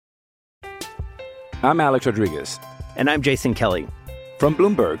I'm Alex Rodriguez. And I'm Jason Kelly. From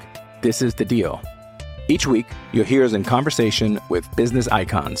Bloomberg, this is The Deal. Each week, you'll hear us in conversation with business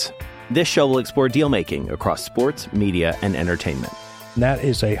icons. This show will explore deal-making across sports, media, and entertainment. That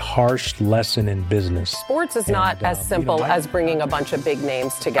is a harsh lesson in business. Sports is not as simple as bringing a bunch of big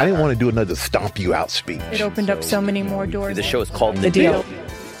names together. I didn't want to do another stomp you out speech. It opened up so many more doors. The show is called The Deal.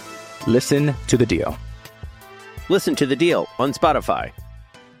 Listen to The Deal. Listen to The Deal on Spotify.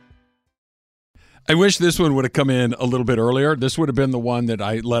 I wish this one would have come in a little bit earlier. This would have been the one that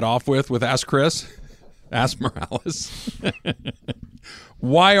I led off with Ask Chris. Ask Morales.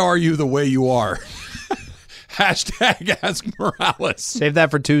 Why are you the way you are? Hashtag Ask Morales. Save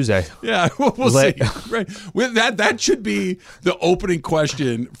that for Tuesday. Yeah, we'll see. Right. With that should be the opening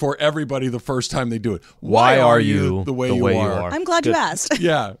question for everybody the first time they do it. Why are you the way you are? I'm glad you asked.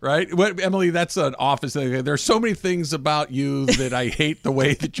 Yeah, right? Emily, that's an office thing. There's so many things about you that I hate the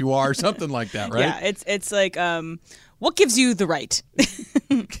way that you are. Something like that, right? Yeah, it's like, what gives you the right?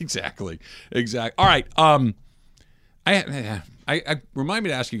 Exactly. All right. I remind me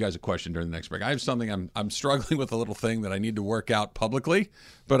to ask you guys a question during the next break. I have something I'm struggling with, a little thing that I need to work out publicly,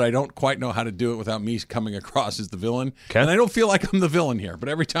 but I don't quite know how to do it without me coming across as the villain. Okay. And I don't feel like I'm the villain here, but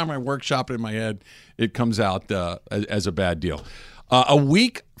every time I workshop it in my head, it comes out as a bad deal. A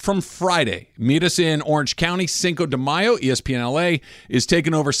week from Friday, meet us in Orange County, Cinco de Mayo. ESPN LA is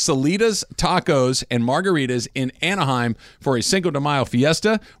taking over Salitas Tacos and Margaritas in Anaheim for a Cinco de Mayo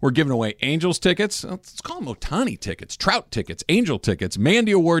fiesta. We're giving away Angels tickets. Let's call them Ohtani tickets, Trout tickets, Angel tickets,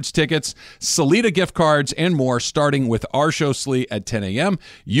 Mandy Awards tickets, Salita gift cards, and more, starting with our show, Slee, at 10 a.m.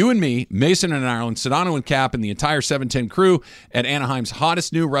 You and me, Mason and Ireland, Sedano and Cap, and the entire 710 crew at Anaheim's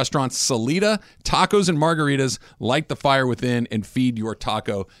hottest new restaurant, Salita Tacos and Margaritas. Light the fire within and feed your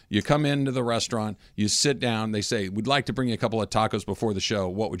taco. You come into the restaurant, you sit down, they say, we'd like to bring you a couple of tacos before the show.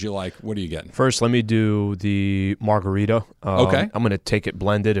 What would you like? What are you getting? First, let me do the margarita. Okay. I'm going to take it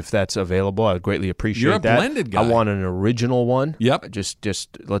blended if that's available. I would greatly appreciate You're a that. blended guy. I want an original one. Yep.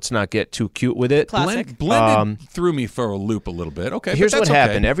 Just let's not get too cute with it. Classic. Blended threw me for a loop a little bit. Okay. Here's but what that's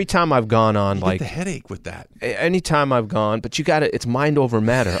happened. Okay. Every time I've gone on, You like get the headache with that. anytime I've gone, but you got it's mind over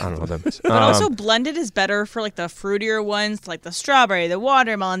matter. I don't know them. But also blended is better for like the fruitier ones, like the strawberry, the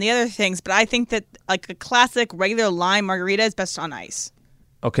watermelon, the other things. But I think that like a classic regular lime margarita is best on ice.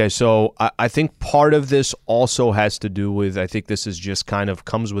 Okay, so I think part of this also has to do with, I think this is just kind of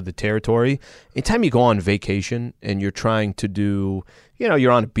comes with the territory. Anytime you go on vacation and you're trying to do,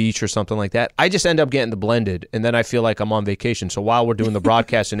 you're on a beach or something like that, I just end up getting the blended, and then I feel like I'm on vacation. So while we're doing the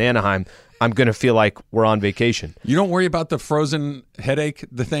broadcast in Anaheim, I'm going to feel like we're on vacation. You don't worry about the frozen headache,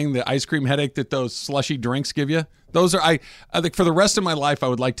 the ice cream headache that those slushy drinks give you? Those are, I think for the rest of my life, I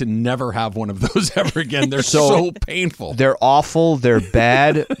would like to never have one of those ever again. They're so painful. They're awful. They're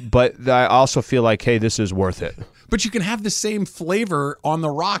bad. But I also feel like, hey, this is worth it. But you can have the same flavor on the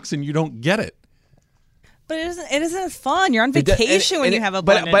rocks and you don't get it. But it isn't fun. You're on vacation when you have a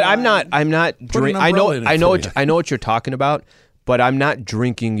blended But one. I'm not drinking. I know what you're talking about, but I'm not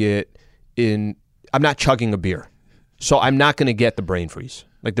drinking it I'm not chugging a beer. So I'm not going to get the brain freeze.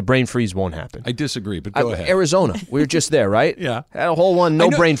 Like, the brain freeze won't happen. I disagree, but go ahead. Arizona, we were just there, right? Yeah. Had a whole one, no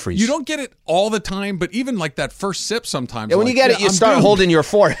brain freeze. You don't get it all the time, but even like that first sip sometimes. Yeah, when you get it, you start holding your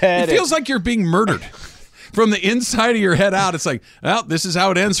forehead. It feels like you're being murdered. From the inside of your head out, it's like, well, this is how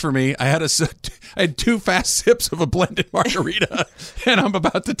it ends for me. I had 2 fast sips of a blended margarita, and I'm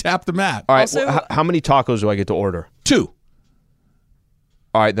about to tap the mat. All right, how many tacos do I get to order? 2.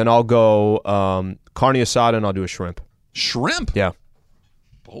 All right, then I'll go carne asada, and I'll do a shrimp. Shrimp? Yeah.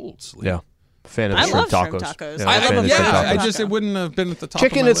 Bold sleep. Yeah. Fan of the I shrimp love tacos. shrimp tacos. Yeah, I fan of the shrimp tacos. It wouldn't have been at the top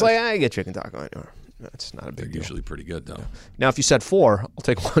chicken, of my it's list. like, I get chicken taco anymore. That's not a big They're deal. usually pretty good, though. Now, if you said 4, I'll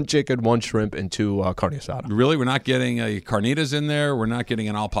take 1 chicken, 1 shrimp, and 2 carne asada. Really? We're not getting a carnitas in there? We're not getting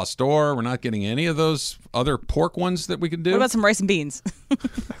an al pastor? We're not getting any of those other pork ones that we can do? What about some rice and beans?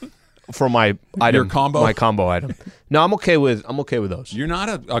 For my item, Your combo? my combo item. No, I'm okay with those. You're not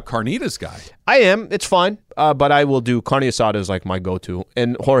a carnitas guy. I am. It's fine, but I will do carne asada as like my go-to.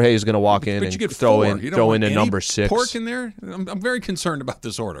 And Jorge is going to walk in But you and get throw 4. in You don't want a any number 6. pork in there? I'm very concerned about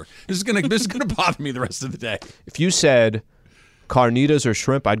this order. This is gonna bother me the rest of the day. If you said carnitas or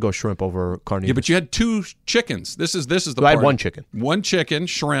shrimp, I'd go shrimp over carnitas. Yeah, but you had 2 chickens. This is the I had part. 1 chicken. 1 chicken,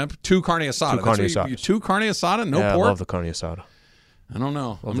 shrimp, 2 carne asada. 2 carne That's what you 2 carne asada, no yeah, pork? I love the carne asada. I don't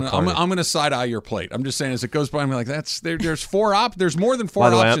know. Love I'm going to side eye your plate. I'm just saying, as it goes by, I'm like, there's 4 there's more than 4 By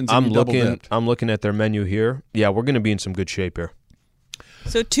the way, options. I'm looking at their menu here. Yeah, we're going to be in some good shape here.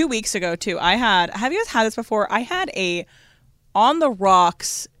 So 2 weeks ago, too, have you guys had this before? I had a on the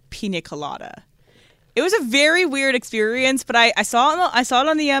rocks pina colada. It was a very weird experience, but I saw it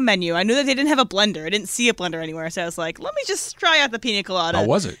on the menu. I knew that they didn't have a blender. I didn't see a blender anywhere, so I was like, let me just try out the pina colada. How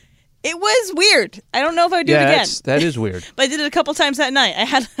was it? It was weird. I don't know if I would do it again. That is weird. But I did it a couple times that night. I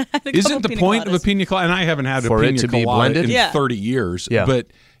had a couple Isn't the point of a pina colada, and I haven't had a pina colada in 30 years, but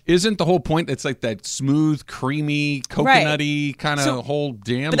isn't the whole point it's like that smooth, creamy, coconutty kind of whole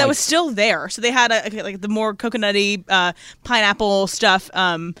jam? But that was still there. So they had the more coconutty pineapple stuff,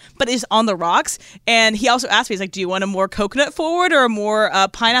 but it's on the rocks. And he also asked me, he's like, do you want a more coconut forward or a more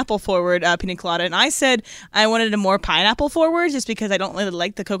pineapple forward pina colada? And I said I wanted a more pineapple forward just because I don't really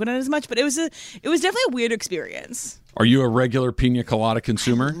like the coconut as much. But it was definitely a weird experience. Are you a regular pina colada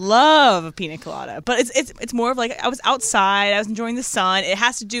consumer? Love a pina colada, but it's more of like I was outside, I was enjoying the sun. It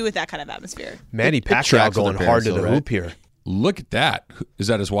has to do with that kind of atmosphere. Manny Pacquiao going hard to the hoop here. Look at that. Is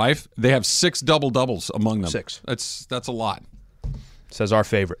that his wife? They have 6 double-doubles among them. 6. That's a lot. Says our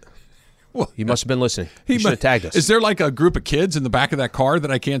favorite. Well, he must have been listening. He should have tagged us. Is there like a group of kids in the back of that car that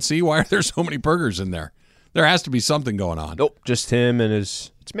I can't see? Why are there so many burgers in there? There has to be something going on. Nope, just him and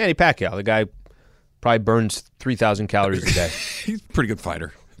it's Manny Pacquiao. The guy probably burns 3,000 calories a day. He's a pretty good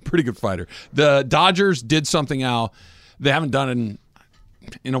fighter. The Dodgers did something, Al, they haven't done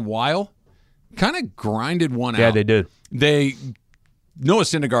in a while. Kind of grinded one out. Yeah, they did. Noah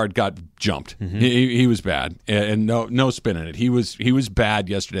Syndergaard got jumped. Mm-hmm. He was bad, and no spin in it. He was bad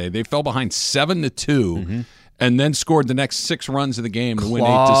yesterday. They fell behind 7-2, and then scored the next 6 runs of the game to win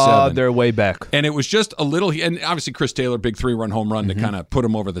 8-7. Their way back, and it was just a little. And obviously, Chris Taylor, big 3-run home run to kind of put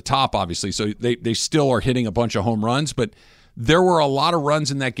him over the top. Obviously, so they still are hitting a bunch of home runs, but there were a lot of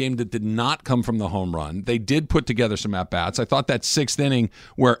runs in that game that did not come from the home run. They did put together some at-bats. I thought that 6th inning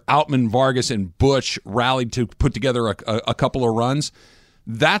where Outman, Vargas, and Bush rallied to put together a couple of runs,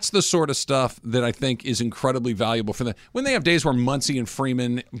 that's the sort of stuff that I think is incredibly valuable for them. When they have days where Muncy and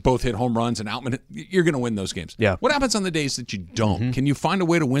Freeman both hit home runs and Outman, you're going to win those games. Yeah. What happens on the days that you don't? Can you find a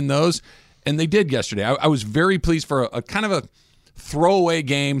way to win those? And they did yesterday. I was very pleased for a kind of a throwaway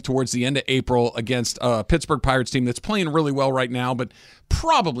game towards the end of April against a Pittsburgh Pirates team that's playing really well right now, but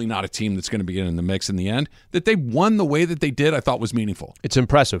probably not a team that's going to be in the mix in the end. That they won the way that they did, I thought was meaningful. It's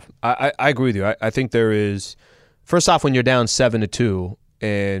impressive. I agree with you. I think there is, first off, when you're down 7-2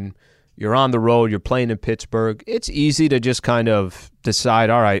 and you're on the road, you're playing in Pittsburgh, it's easy to just kind of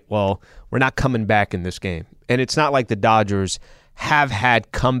decide, all right, well, we're not coming back in this game. And it's not like the Dodgers have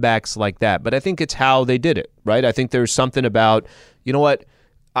had comebacks like that, but I think it's how they did it, right? I think there's something about, you know what,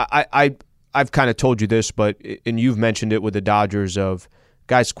 I've kind of told you this, but and you've mentioned it with the Dodgers of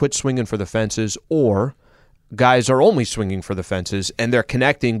guys quit swinging for the fences, or guys are only swinging for the fences and they're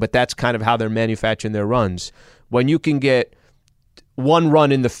connecting, but that's kind of how they're manufacturing their runs. When you can get 1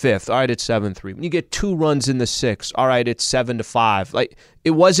 run in the 5th, all right, it's 7-3. When you get 2 runs in the 6th, all right, it's 7-5. Like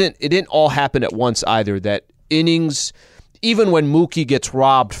it didn't all happen at once either. That innings, even when Mookie gets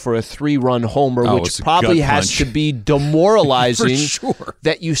robbed for a 3-run homer, which probably has to be demoralizing, for sure,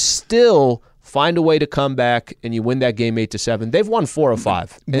 that you still find a way to come back and you win that game 8-7. They've won 4 of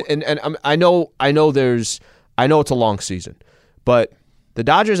 5, and I know it's a long season, but the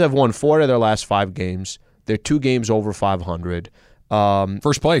Dodgers have won 4 of their last 5 games. They're 2 games over 500.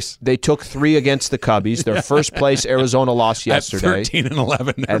 First place. They took 3 against the Cubbies. Their first place Arizona lost yesterday. At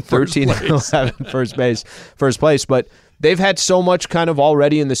 13-11. At 13-11, first place. But they've had so much kind of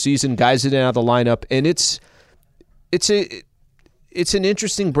already in the season, guys in and out of the lineup, and it's an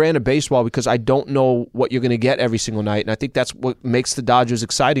interesting brand of baseball because I don't know what you're going to get every single night, and I think that's what makes the Dodgers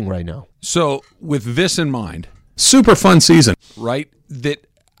exciting right now. So with this in mind, super fun season, right? That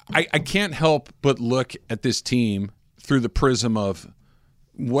I can't help but look at this team through the prism of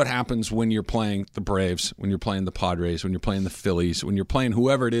what happens when you're playing the Braves, when you're playing the Padres, when you're playing the Phillies, when you're playing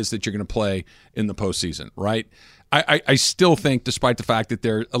whoever it is that you're going to play in the postseason, right? I still think, despite the fact that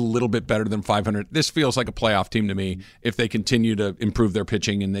they're a little bit better than 500, this feels like a playoff team to me if they continue to improve their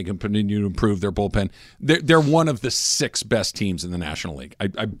pitching and they can continue to improve their bullpen. They're one of the 6 best teams in the National League.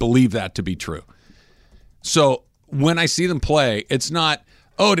 I believe that to be true. So when I see them play, it's not,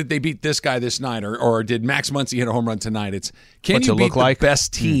 oh, did they beat this guy this night, or did Max Muncy hit a home run tonight? It's, can you beat the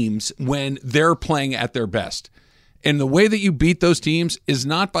best teams when they're playing at their best? And the way that you beat those teams is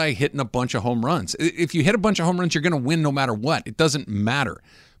not by hitting a bunch of home runs. If you hit a bunch of home runs, you're going to win no matter what. It doesn't matter.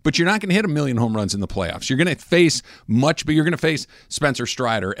 But you're not going to hit 1 million home runs in the playoffs. You're going to face you're going to face Spencer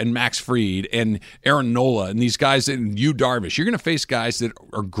Strider and Max Fried and Aaron Nola and these guys and Yu Darvish. You're going to face guys that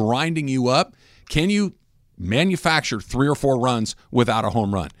are grinding you up. Can you manufacture 3 or 4 runs without a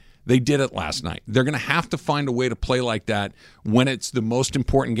home run? They did it last night. They're going to have to find a way to play like that when it's the most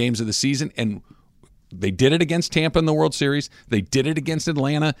important games of the season. And They did it against Tampa in the World Series. They did it against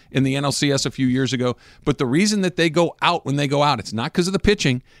Atlanta in the NLCS a few years ago. But the reason that they go out when they go out, it's not because of the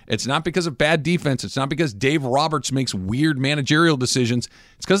pitching. It's not because of bad defense. It's not because Dave Roberts makes weird managerial decisions.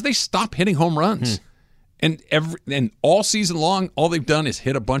 It's because they stop hitting home runs. And all season long, all they've done is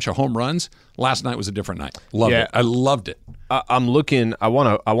hit a bunch of home runs. Last night was a different night. Loved it. I loved it. I'm looking. I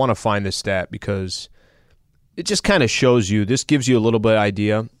want to find this stat because it just kind of shows you. This gives you a little bit of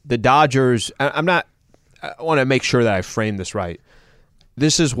idea. The Dodgers. I want to make sure that I frame this right.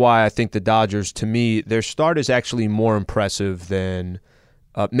 This is why I think the Dodgers, to me, their start is actually more impressive than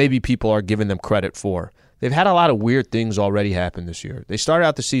maybe people are giving them credit for. They've had a lot of weird things already happen this year. They started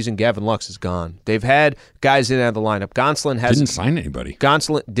out the season, Gavin Lux is gone. They've had guys in and out of the lineup. Gonsolin didn't sign anybody.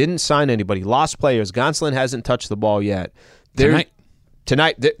 Gonsolin didn't sign anybody. Lost players. Gonsolin hasn't touched the ball yet. Tonight,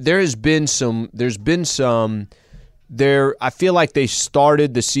 there's been some. I feel like they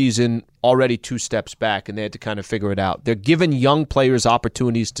started the season already 2 steps back, and they had to kind of figure it out. They're giving young players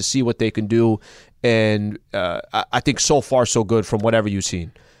opportunities to see what they can do, and I think so far so good from whatever you've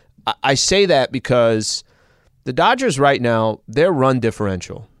seen. I say that because the Dodgers right now, their run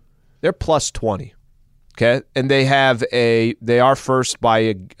differential, they're plus 20, okay, and they are first by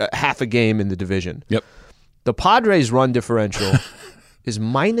a half a game in the division. Yep. The Padres' run differential is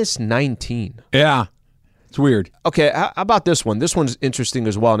minus 19. Yeah. It's weird. Okay, how about this one? This one's interesting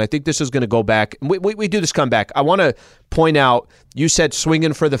as well, and I think this is going to go back. We do this comeback. I want to point out, you said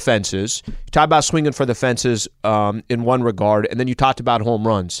swinging for the fences. You talked about swinging for the fences in one regard, and then you talked about home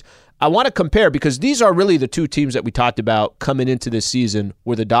runs. I want to compare because these are really the 2 teams that we talked about coming into this season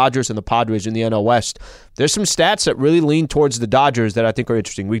were the Dodgers and the Padres in the NL West. There's some stats that really lean towards the Dodgers that I think are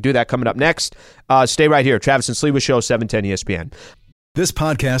interesting. We do that coming up next. Stay right here. Travis and Sliwa Show, 710 ESPN. This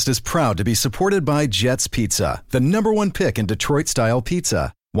podcast is proud to be supported by Jets Pizza, the #1 pick in Detroit-style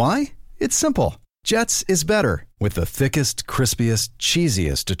pizza. Why? It's simple. Jets is better. With the thickest, crispiest,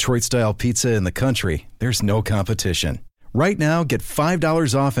 cheesiest Detroit-style pizza in the country, there's no competition. Right now, get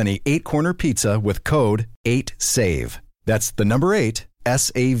 $5 off any 8-corner pizza with code 8SAVE. That's the number 8,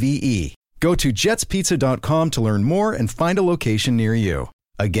 SAVE. Go to jetspizza.com to learn more and find a location near you.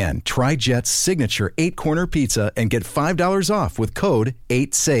 Again, try Jet's signature 8-corner pizza and get $5 off with code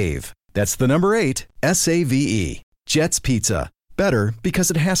 8SAVE. That's the number 8, SAVE. Jet's Pizza. Better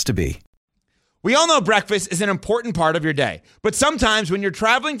because it has to be. We all know breakfast is an important part of your day, but sometimes when you're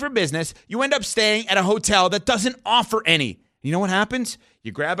traveling for business, you end up staying at a hotel that doesn't offer any. You know what happens?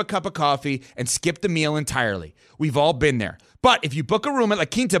 You grab a cup of coffee and skip the meal entirely. We've all been there. But if you book a room at La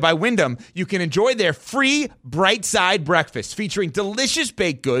Quinta by Wyndham, you can enjoy their free Bright Side breakfast featuring delicious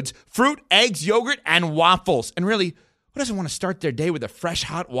baked goods, fruit, eggs, yogurt, and waffles. And really, who doesn't want to start their day with a fresh,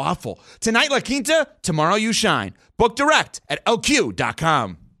 hot waffle? Tonight, La Quinta, tomorrow you shine. Book direct at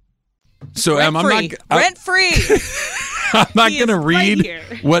lq.com. So rent free. I'm not going to read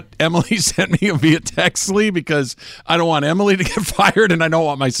what Emily sent me via Textly because I don't want Emily to get fired and I don't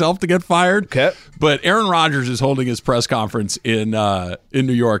want myself to get fired. Okay. But Aaron Rodgers is holding his press conference in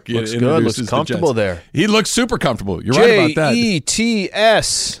New York. Looks good. Looks comfortable there. He looks super comfortable. You're right about that.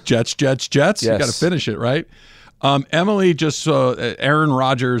 Jets. Jets. Yes. You got to finish it, right? Emily just saw Aaron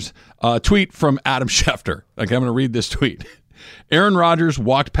Rodgers tweet from Adam Schefter. Okay, I'm going to read this tweet. Aaron Rodgers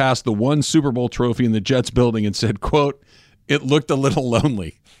walked past the 1 Super Bowl trophy in the Jets building and said, quote, "It looked a little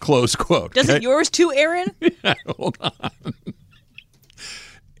lonely," close quote. Does it yours too, Aaron? Yeah, hold on.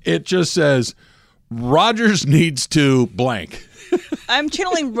 It just says, Rodgers needs to blank. I'm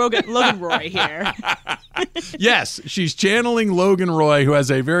channeling Logan Roy here. Yes, she's channeling Logan Roy, who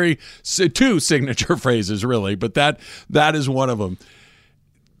has a 2 signature phrases, really, but that is one of them.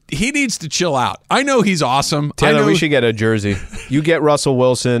 He needs to chill out. I know he's awesome. Taylor, we should get a jersey. You get Russell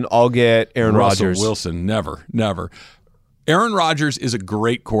Wilson. I'll get Aaron Rodgers. Russell Wilson, never. Aaron Rodgers is a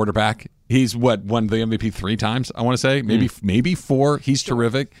great quarterback. He's won the MVP 3 times, I want to say. Maybe 4. He's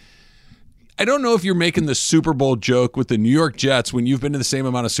terrific. I don't know if you're making the Super Bowl joke with the New York Jets when you've been to the same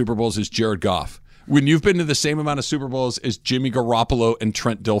amount of Super Bowls as Jared Goff. When you've been to the same amount of Super Bowls as Jimmy Garoppolo and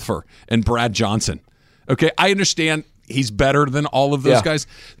Trent Dilfer and Brad Johnson. Okay, I understand he's better than all of those guys.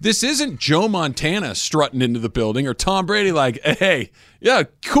 This isn't Joe Montana strutting into the building or Tom Brady like, hey, yeah,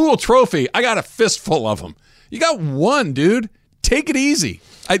 cool trophy. I got a fistful of them. You got 1, dude. Take it easy.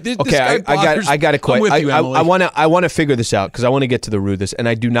 I got a question. I want to figure this out because I want to get to the root of this, and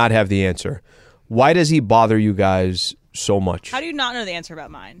I do not have the answer. Why does he bother you guys so much? How do you not know the answer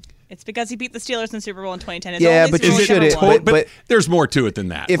about mine? It's because he beat the Steelers in the Super Bowl in 2010. Yeah, but you should. But there's more to it than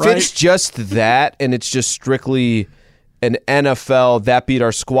that. If right? it's just that, and it's just strictly an NFL that beat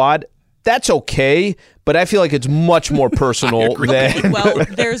our squad, that's okay, but I feel like it's much more personal than. Well,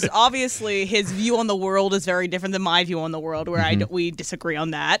 there's obviously his view on the world is very different than my view on the world, where we disagree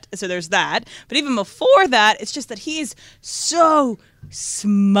on that. So there's that. But even before that, it's just that he's so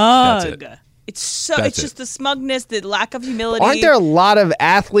smug. It's just the smugness, the lack of humility. Aren't there a lot of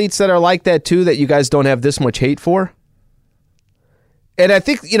athletes that are like that too that you guys don't have this much hate for? And I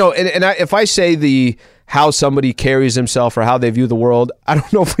think, if I say how somebody carries himself or how they view the world, I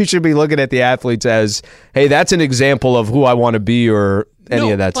don't know if we should be looking at the athletes as, hey, that's an example of who I want to be or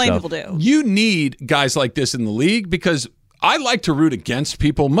any of that stuff. People do. You need guys like this in the league because I like to root against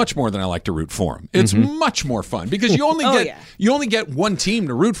people much more than I like to root for them. It's much more fun because you only get one team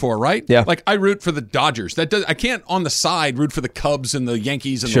to root for, right? Yeah. Like I root for the Dodgers. I can't on the side root for the Cubs and the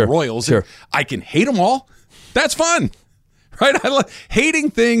Yankees and the Royals. Sure. I can hate them all. That's fun, right?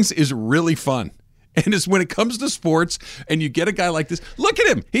 Hating things is really fun. And it's when it comes to sports and you get a guy like this. Look at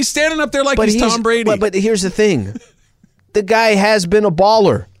him. He's standing up there like he's Tom Brady. But here's the thing. The guy has been a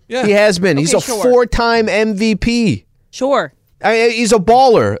baller. Yeah. He has been. He's a 4-time MVP. Sure. He's a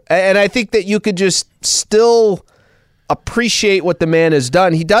baller. And I think that you could just still appreciate what the man has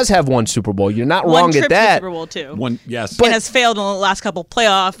done. He does have one Super Bowl. You're not wrong at that. Super Bowl too. One, yes. But has failed in the last couple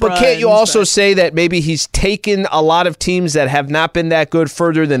playoff But can't you also say that maybe he's taken a lot of teams that have not been that good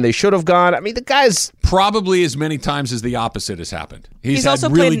further than they should have gone? I mean, the guy's probably as many times as the opposite has happened. He's had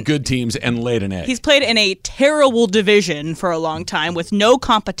really good teams and laid an egg. He's played in a terrible division for a long time with no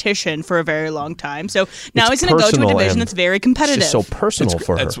competition for a very long time. So now he's going to go to a division that's very competitive. It's just so personal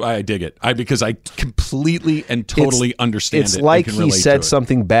for her. That's why I dig it. Because I completely and totally understand it's it. It's like he said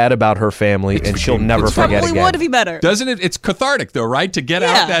something bad about her family, and she'll never forget again. Probably would be better. Doesn't it? It's cathartic, though, right? To get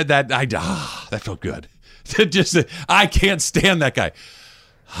out that felt good. I can't stand that guy.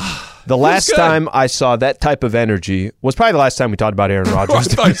 The last time I saw that type of energy was probably the last time we talked about Aaron Rodgers. I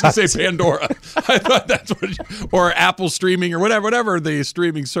thought you were going to say Pandora. I thought that's what, or Apple streaming or whatever the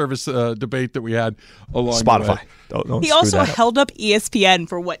streaming service debate that we had along Spotify. The way. He also held up ESPN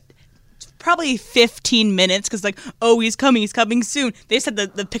for probably 15 minutes because he's coming soon. They just had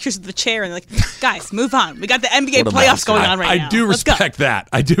the pictures of the chair and they're like, guys, move on. We got the NBA playoffs going on right now. I do respect that.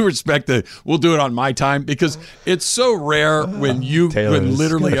 I do respect that. We'll do it on my time because it's so rare when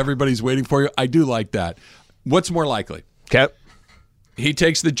literally everybody's waiting for you. I do like that. What's more likely? Okay. He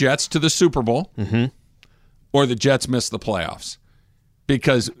takes the Jets to the Super Bowl or the Jets miss the playoffs.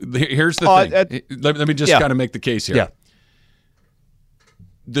 Because here's the thing. Let me just kind of make the case here. Yeah.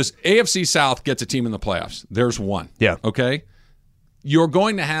 This AFC South gets a team in the playoffs. There's one. Yeah. Okay? You're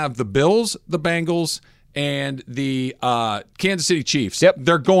going to have the Bills, the Bengals, and the Kansas City Chiefs. Yep.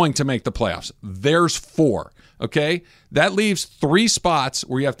 They're going to make the playoffs. There's 4. Okay? That leaves 3 spots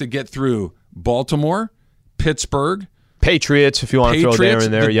where you have to get through Baltimore, Pittsburgh, Patriots, if you want to throw there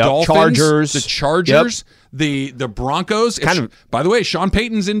in there. The yep. Dolphins, Chargers. The Chargers. Yep. The Broncos. By the way, Sean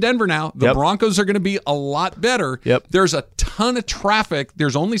Payton's in Denver now. The Broncos are going to be a lot better. Yep. There's a ton of traffic.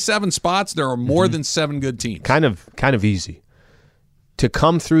 There's only 7 spots. There are more than 7 good teams. Kind of easy. To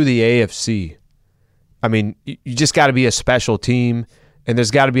come through the AFC, I mean, you just got to be a special team, and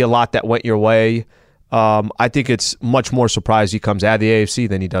there's got to be a lot that went your way. I think it's much more surprised he comes out of the AFC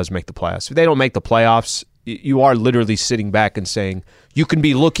than he does make the playoffs. If they don't make the playoffs, you are literally sitting back and saying, you can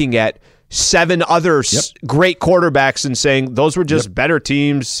be looking at 7 other great quarterbacks and saying those were just better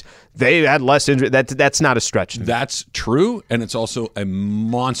teams. They had less injury. That's not a stretch. That's true, and it's also a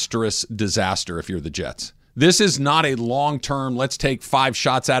monstrous disaster if you're the Jets. This is not a long-term, let's take 5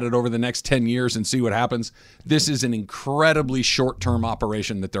 shots at it over the next 10 years and see what happens. This is an incredibly short-term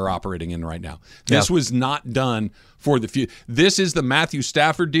operation that they're operating in right now. This was not done for the future. This is the Matthew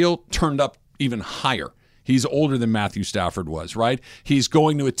Stafford deal turned up even higher. He's older than Matthew Stafford was, right? He's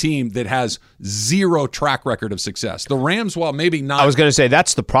going to a team that has 0 track record of success. The Rams, while maybe not... I was going to say,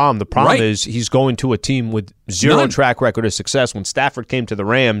 that's the problem. The problem is he's going to a team with 0 track record of success. When Stafford came to the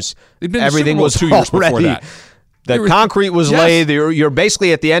Rams, everything was 2 years before that. The concrete was laid. You're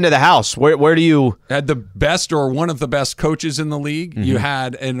basically at the end of the house. Where do you... Had the best or one of the best coaches in the league. You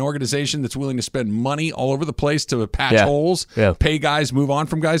had an organization that's willing to spend money all over the place to patch holes, pay guys, move on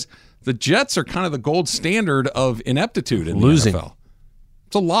from guys. The Jets are kind of the gold standard of ineptitude in the NFL.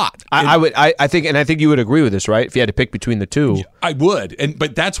 It's a lot. I think you would agree with this, right? If you had to pick between the two, I would.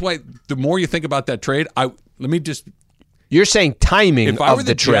 But that's why the more you think about that trade, you're saying timing if I were of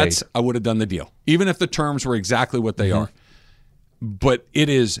the trade. Jets, I would have done the deal, even if the terms were exactly what they are. But it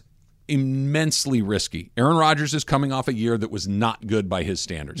is immensely risky. Aaron Rodgers is coming off a year that was not good by his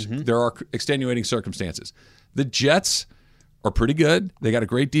standards. There are extenuating circumstances. The Jets are pretty good. They got a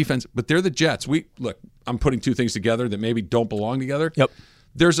great defense, but they're the Jets. I'm putting 2 things together that maybe don't belong together. Yep.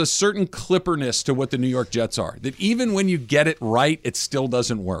 there's a certain Clipperness to what the New York Jets are, that even when you get it right, it still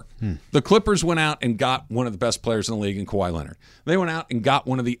doesn't work. The Clippers went out and got one of the best players in the league in Kawhi Leonard. They went out and got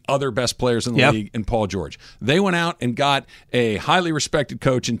one of the other best players in the league in Paul George. They went out and got a highly respected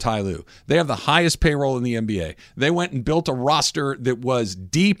coach in Ty Lue. They have the highest payroll in the NBA. They went and built a roster that was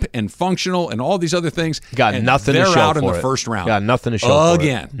deep and functional and all these other things. Got nothing to show for it. They're out in the first round. Got nothing to show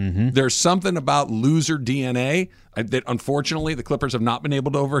again. for it. There's something about loser DNA that unfortunately the Clippers have not been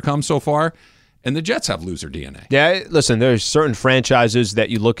able to overcome so far, and the Jets have loser DNA. Yeah, listen, there's certain franchises that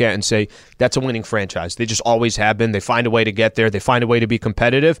you look at and say, that's a winning franchise. They just always have been. They find a way to get there. They find a way to be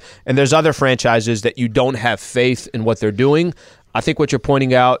competitive. And there's other franchises that you don't have faith in what they're doing. I think what you're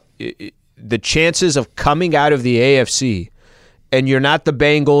pointing out, the chances of coming out of the AFC, and you're not the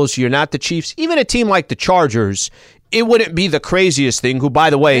Bengals, you're not the Chiefs, even a team like the Chargers, it wouldn't be the craziest thing, who, by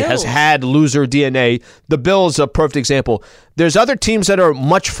the way, has had loser DNA. The Bills, a perfect example. There's other teams that are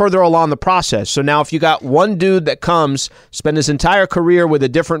much further along the process. So now if you got one dude that comes, spend his entire career with a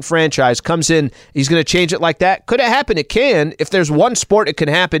different franchise, comes in, he's going to change it like that. Could it happen? It can. If there's one sport it can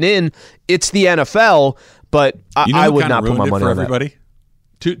happen in, it's the NFL. But I would not put my money on everybody.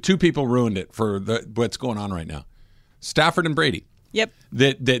 Two people ruined it for what's going on right now. Stafford and Brady. Yep.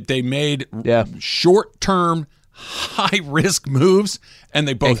 That they made short-term, high-risk moves, and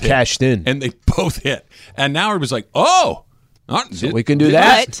they both cashed in. And they both hit. And now it was like, so we can do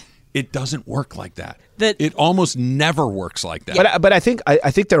that. But it doesn't work like that. It almost never works like that. But I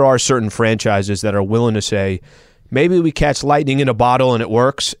think there are certain franchises that are willing to say, maybe we catch lightning in a bottle and it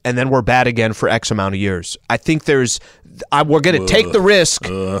works, and then we're bad again for X amount of years. I think we're going to take the risk.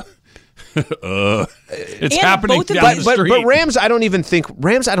 It's happening down the street. But Rams, I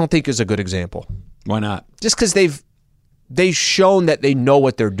don't think is a good example. Why not? Just because they've shown that they know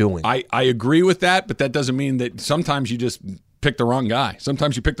what they're doing. I agree with that, but that doesn't mean that sometimes you just pick the wrong guy.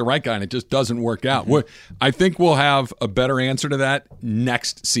 Sometimes you pick the right guy and it just doesn't work out. I think we'll have a better answer to that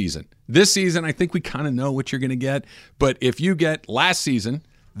next season. This season, I think we kind of know what you're going to get. But if you get last season,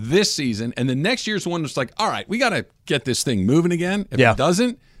 this season, and the next year's one that's like, all right, we got to get this thing moving again. If it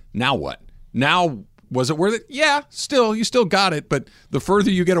doesn't, now what? Now, was it worth it? Yeah, you still got it, but the further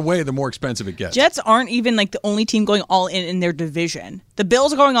you get away, the more expensive it gets. Jets aren't even like the only team going all in their division. The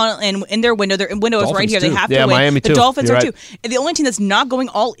Bills are going all in their window. Their window is right here. Too. They have to win. Miami the too. Dolphins You're are right. too. And the only team that's not going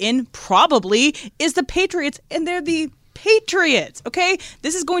all in probably is the Patriots, and they're the Patriots, okay?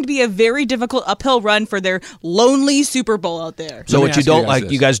 This is going to be a very difficult uphill run for their lonely Super Bowl out there. So what you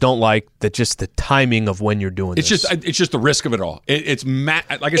guys don't like just the timing of when you're doing this. It's just the risk of it all. It's like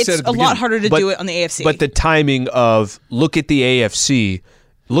I said at the a lot harder to do it on the AFC. But the timing of, look at the AFC,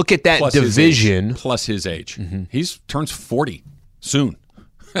 look at that plus division. Plus his age. Mm-hmm. He turns 40 soon.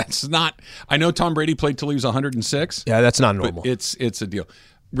 That's not, I know Tom Brady played till he was 106. Yeah, that's not normal. It's a deal.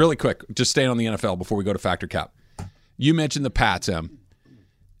 Really quick, just staying on the NFL before we go to Factor Cap. You mentioned the Pats, Em.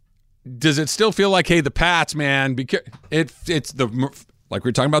 Does it still feel like, hey, the Pats, man? It's like we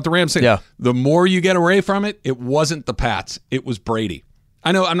were talking about the Rams thing. Yeah. The more you get away from it, it wasn't the Pats. It was Brady.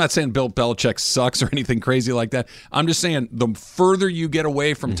 I know I'm not saying Bill Belichick sucks or anything crazy like that. I'm just saying the further you get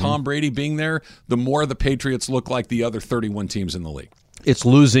away from Tom Brady being there, the more the Patriots look like the other 31 teams in the league. It's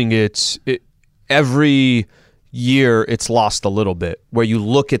losing every year it's lost a little bit. Where you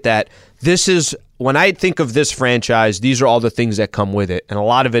look at that, this is, when I think of this franchise, these are all the things that come with it, and a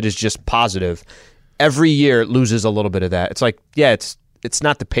lot of it is just positive. Every year it loses a little bit of that. It's like, it's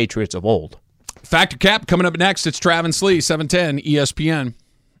not the Patriots of old. Factor Cap coming up next. It's Travis Lee, 710 ESPN.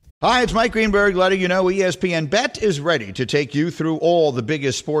 Hi, it's Mike Greenberg letting you know ESPN Bet is ready to take you through all the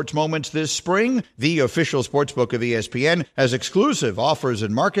biggest sports moments this spring. The official sportsbook of ESPN has exclusive offers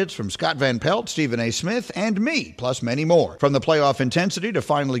and markets from Scott Van Pelt, Stephen A. Smith, and me, plus many more. From the playoff intensity to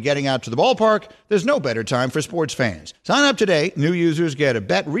finally getting out to the ballpark, there's no better time for sports fans. Sign up today. New users get a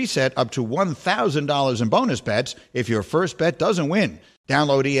bet reset up to $1,000 in bonus bets if your first bet doesn't win.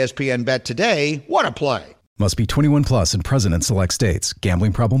 Download ESPN Bet today. What a play. Must be 21 plus and present in select states.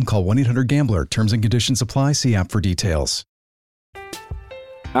 Gambling problem? Call 1-800-GAMBLER. Terms and conditions apply. See app for details.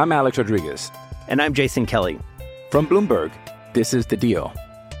 I'm Alex Rodriguez. And I'm Jason Kelly. From Bloomberg, this is The Deal.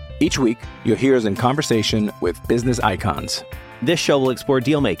 Each week, you'll hear us in conversation with business icons. This show will explore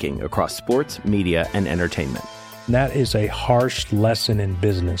deal-making across sports, media, and entertainment. That is a harsh lesson in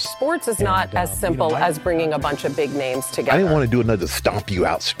business. Sports is not as simple as bringing a bunch of big names together. I didn't want to do another stomp you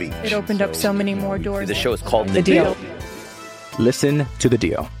out speech. It opened up so many more doors. The show is called The Deal. Listen to The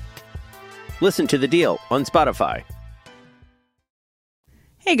Deal. Listen to The Deal on Spotify.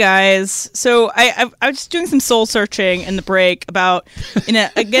 Hey guys, so I was doing some soul searching in the break about,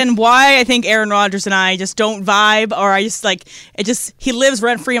 again, why I think Aaron Rodgers and I just don't vibe, or he lives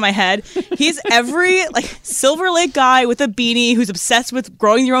rent free in my head. He's every Silver Lake guy with a beanie who's obsessed with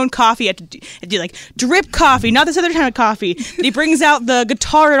growing your own coffee. Had to do like drip coffee, not this other kind of coffee. He brings out the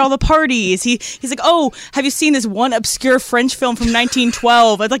guitar at all the parties. He's like, oh, have you seen this one obscure French film from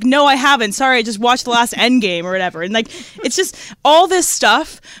 1912? I was like, no, I haven't. Sorry, I just watched the last Endgame or whatever. And it's just all this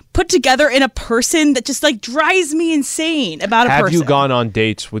stuff put together in a person that just drives me insane about a person. Have you gone on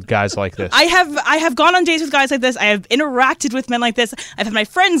dates with guys like this? I have gone on dates with guys like this. I have interacted with men like this. I've had my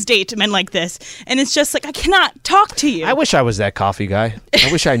friends date men like this. And it's just I cannot talk to you. I wish I was that coffee guy. I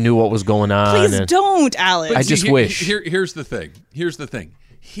wish I knew what was going on. Please don't, Alex. I just wish. Here's the thing.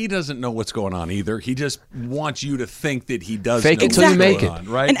 He doesn't know what's going on either. He just wants you to think that he does. Fake know it till you make it. on,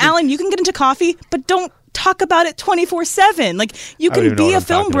 right? And Alan, you can get into coffee, but don't talk about it 24/7. You can be a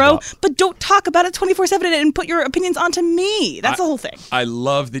film bro, but don't talk about it 24/7 and put your opinions onto me. That's the whole thing. I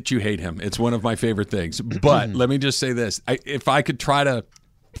love that you hate him. It's one of my favorite things. But let me just say this. If I could try to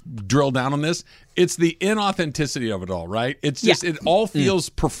drill down on this, it's the inauthenticity of it all, right? It's just, it all feels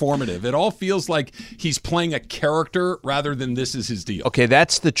performative. It all feels like he's playing a character rather than this is his deal. Okay,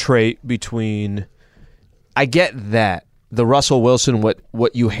 that's the trait between, I get that. The Russell Wilson,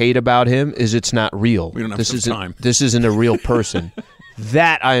 what you hate about him is it's not real. We don't have time. This isn't a real person.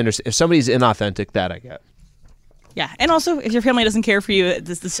 That I understand. If somebody's inauthentic, that I get. Yeah, and also if your family doesn't care for you,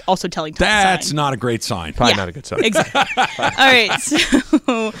 this is also telling time. That's not a great sign. Probably not a good sign. Exactly. All right. So,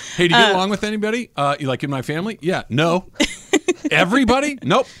 hey, do you get along with anybody? You like in my family? Yeah. No. Everybody?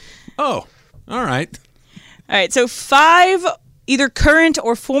 Nope. Oh, all right. All right. So 5 either current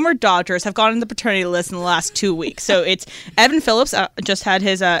or former Dodgers have gone on the paternity list in the last 2 weeks. So it's Evan Phillips just had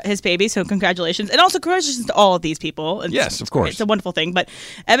his baby, so congratulations. And also congratulations to all of these people. Yes, of course. It's a wonderful thing. But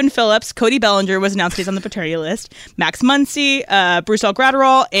Evan Phillips, Cody Bellinger was announced he's on the paternity list, Max Muncy, Bruce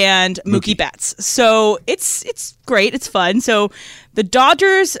Gratterall, and Mookie Betts. So it's great. It's fun. So the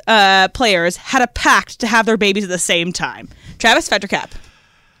Dodgers players had a pact to have their babies at the same time. Travis, Fed or Cap?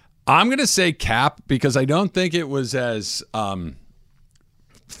 I'm going to say Cap because I don't think it was as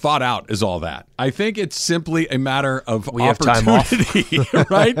thought out as all that. I think it's simply a matter of opportunity,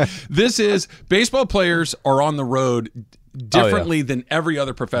 right? This is, baseball players are on the road differently than every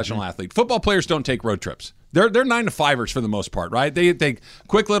other professional athlete. Football players don't take road trips. They're 9-to-5ers for the most part, right? They take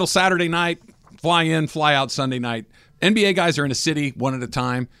quick little Saturday night, fly in, fly out Sunday night. NBA guys are in a city one at a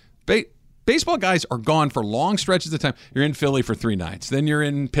time. Baseball guys are gone for long stretches of time. You're in Philly for 3 nights. Then you're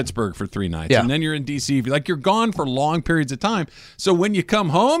in Pittsburgh for 3 nights. And then you're in D.C. You're gone for long periods of time. So when you come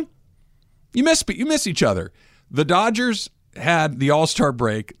home, you miss each other. The Dodgers had the All-Star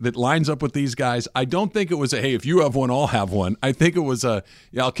break that lines up with these guys. I don't think it was hey, if you have one, I'll have one. I think it was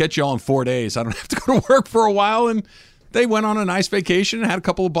I'll catch you all in 4 days. I don't have to go to work for a while. And they went on a nice vacation and had a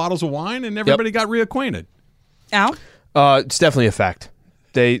couple of bottles of wine, and everybody got reacquainted. Al? It's definitely a fact.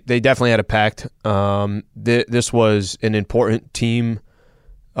 They definitely had a pact. This was an important team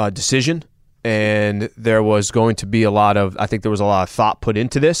decision, and there was going to be I think there was a lot of thought put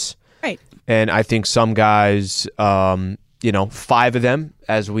into this. Right. And I think some guys, 5 of them,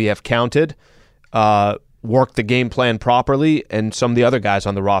 as we have counted, worked the game plan properly, and some of the other guys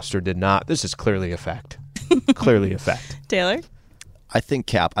on the roster did not. This is clearly a fact. Clearly a fact. Taylor? I think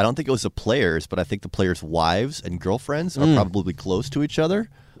Cap. I don't think it was the players, but I think the players' wives and girlfriends are probably close to each other.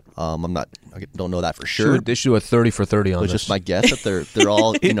 I don't know that for sure. They should do a 30 for 30 on this. this. Just my guess that they're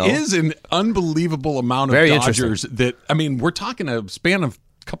all. It is an unbelievable amount of Dodgers that we're talking a span of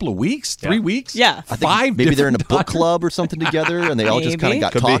a couple of weeks, 3 weeks. Yeah, I think maybe they're in a book club or something together, and they all just kind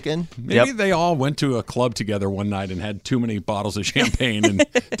of got talking. Maybe they all went to a club together one night and had too many bottles of champagne and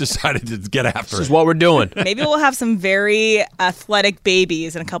decided to get after it. This is what we're doing. Maybe we'll have some very athletic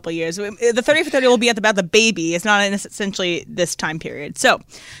babies in a couple of years. The 30 for 30 will be about the baby. It's not essentially this time period. So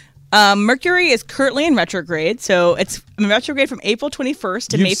Mercury is currently in retrograde, so it's in retrograde from April 21st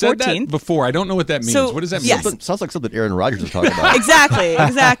to May 14th. You've said that before. I don't know what that means. So, what does that mean? yes. Sounds like something Aaron Rodgers is talking about. Exactly.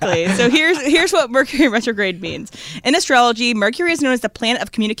 So here's what Mercury retrograde means. In astrology, Mercury is known as the planet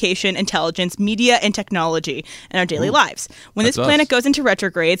of communication, intelligence, media, and technology in our daily lives. When this planet goes into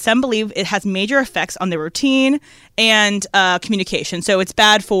retrograde, some believe it has major effects on their routine and communication. So it's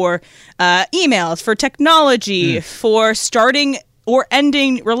bad for emails, for technology, for starting or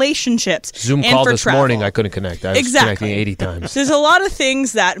ending relationships. Zoom and call for this travel. morning, I couldn't connect. I was connecting 80 times. There's a lot of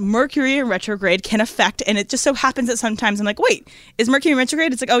things that Mercury in retrograde can affect, and it just so happens that sometimes I'm like, wait, is Mercury in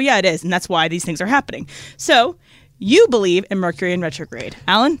retrograde? It's like, oh yeah, it is, and that's why these things are happening. So you believe in Mercury in retrograde.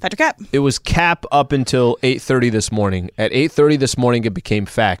 Alan, Patrick Cap. It was cap up until 8:30 this morning. At 8:30 this morning, it became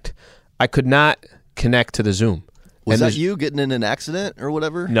fact. I could not connect to the Zoom. Was that you getting in an accident or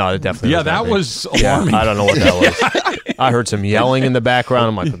whatever? No, it definitely Yeah, that was alarming. I don't know what that was. I heard some yelling in the background.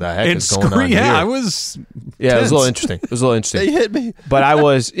 I'm like, what the heck is going on here? I was Yeah, it was a little interesting. They hit me. But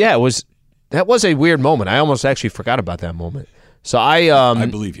that was a weird moment. I almost actually forgot about that moment. So I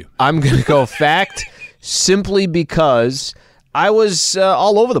believe you. I'm going to go fact simply because I was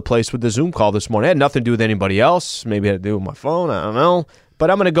all over the place with the Zoom call this morning. It had nothing to do with anybody else. Maybe it had to do with my phone. I don't know. But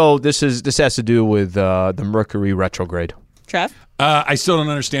I'm going to go, this has to do with the Mercury retrograde. Trev? I still don't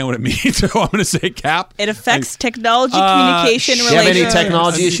understand what it means, so I'm going to say cap. It affects technology, communication, Do you have any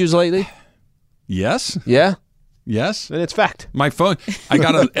technology issues lately? Yes. Yeah? Yes. Then it's fact. My phone, I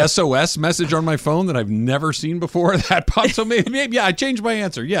got an SOS message on my phone that I've never seen before. That popped. So maybe I changed my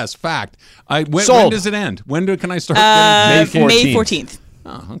answer. Yes, fact. When does it end? When can I start getting May 14th.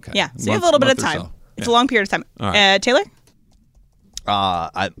 Oh, okay. Yeah, so you have a little bit of time. It's a long period of time. All right. Taylor?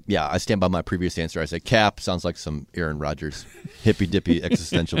 I stand by my previous answer. I said cap. Sounds like some Aaron Rodgers hippy dippy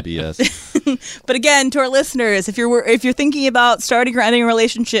existential BS. But again, to our listeners, if you're thinking about starting or ending a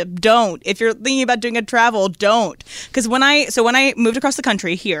relationship, don't. If you're thinking about doing a travel, don't. Because when I moved across the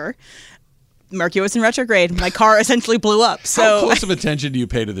country here, Mercury was in retrograde. My car essentially blew up. So how close of attention do you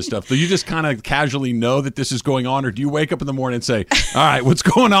pay to this stuff? Do you just kind of casually know that this is going on, or do you wake up in the morning and say, "All right, what's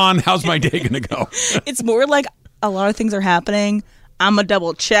going on? How's my day going to go?" It's more like a lot of things are happening. I'm a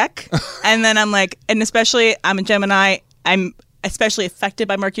double check, and then I'm like, and especially I'm a Gemini. I'm especially affected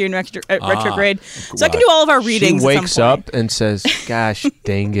by Mercury in retrograde, so I can do all of our readings. She wakes up and says, "Gosh,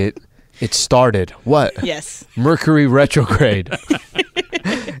 dang it, it started." What? Yes. Mercury retrograde.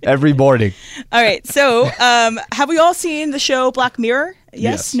 Every morning. All right. So, have we all seen the show Black Mirror?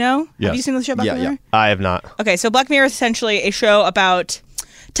 Yes. No. Yes. Have you seen the show Black Mirror? Yeah. I have not. Okay. So, Black Mirror is essentially a show about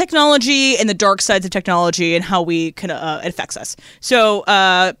technology and the dark sides of technology and how it affects us. So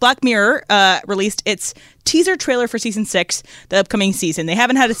Black Mirror released its teaser trailer for season 6, the upcoming season. They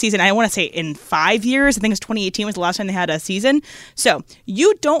haven't had a season, I want to say, in 5 years. I think it's 2018 was the last time they had a season. So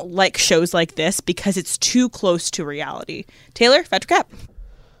you don't like shows like this because it's too close to reality. Taylor, Patrick Cap.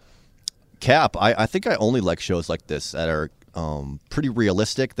 Cap, I think I only like shows like this that are pretty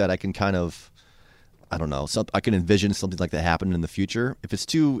realistic, that I can kind of, I don't know. I can envision something like that happening in the future. If it's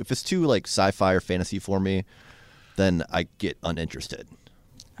too like sci-fi or fantasy for me, then I get uninterested.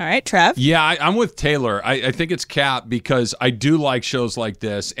 All right, Trev. Yeah, I'm with Taylor. I think it's cap because I do like shows like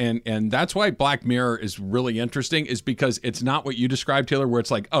this, and that's why Black Mirror is really interesting. Is because it's not what you described, Taylor, where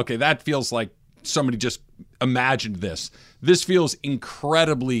it's like, okay, that feels like somebody just imagined this. This feels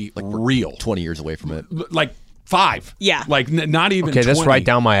incredibly like real. 20 years away from it. Like 5. Yeah. Like not even 20. Okay, that's right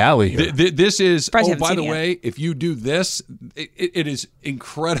down my alley here. This is, by the way, if you do this, it is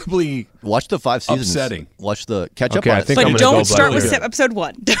incredibly Watch the 5 seasons. upsetting. Watch the catch up Okay, on I it. think But I'm gonna don't go start Black with Mirror. episode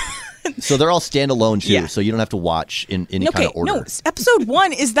 1. So they're all standalone too, Yeah. so you don't have to watch in any kind of order. No, episode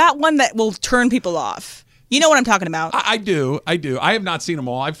 1 is that one that will turn people off. You know what I'm talking about. I do. I have not seen them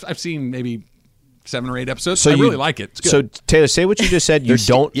all. I've seen maybe 7 or 8 episodes. So I you- really like it. It's good. So Taylor, say what you just said. You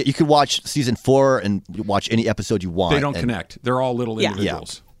don't. You could watch season 4 and watch any episode you want. They don't and connect. They're all little Yeah.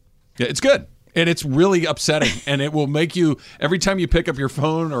 individuals. Yeah, it's good. And it's really upsetting. And it will make you, every time you pick up your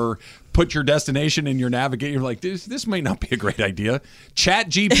phone or put your destination in your navigator, you're like, this may not be a great idea. Chat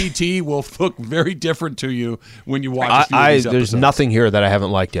GPT will look very different to you when you watch a few of these There's episodes. nothing here that I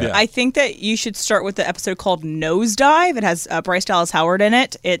haven't liked yet. Yeah. I think that you should start with the episode called Nosedive. It has Bryce Dallas Howard in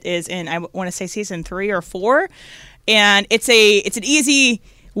it. It is in, I want to say, season 3 or 4. And it's an easy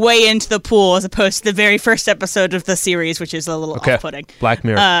way into the pool as opposed to the very first episode of the series, which is a little Okay. off-putting. Black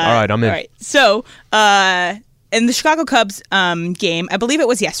Mirror. All right, I'm in. All right. So, in the Chicago Cubs game, I believe it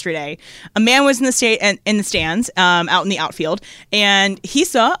was yesterday, a man was in the stands, out in the outfield, and he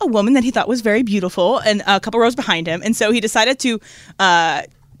saw a woman that he thought was very beautiful, and a couple rows behind him, and so he decided to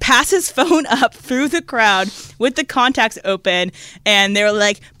pass his phone up through the crowd with the contacts open, and they were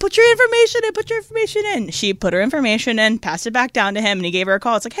like, put your information in. She put her information in, passed it back down to him, and he gave her a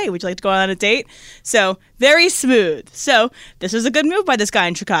call. It's like, hey, would you like to go on a date? So very smooth. So this was a good move by this guy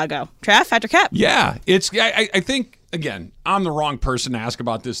in Chicago. Trav, Patrick Cap. Yeah, I think, again, I'm the wrong person to ask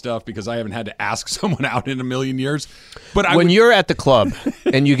about this stuff because I haven't had to ask someone out in a million years. But When you're at the club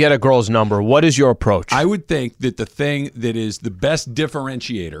and you get a girl's number, what is your approach? I would think that the thing that is the best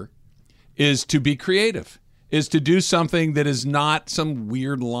differentiator is to be creative is to do something that is not some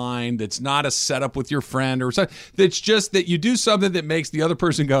weird line, that's not a setup with your friend or something. That's just that you do something that makes the other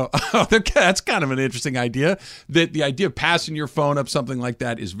person go, oh, that's kind of an interesting idea. That the idea of passing your phone up, something like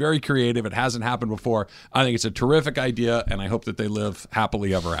that, is very creative. It hasn't happened before. I think it's a terrific idea, and I hope that they live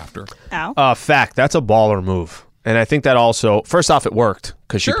happily ever after. Ow. Fact, that's a baller move. And I think that also, first off, it worked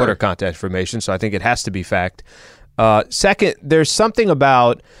because she put her contact information, so I think it has to be fact. Second, there's something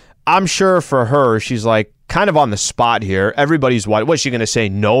about, I'm sure for her, she's like, kind of on the spot here. Everybody's what's she going to say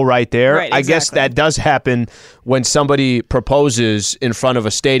no right there? Right, I guess that does happen when somebody proposes in front of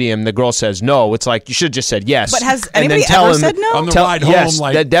a stadium. The girl says no. It's like you should have just said yes. But has and anybody then tell ever him, said no? On the ride home, yes,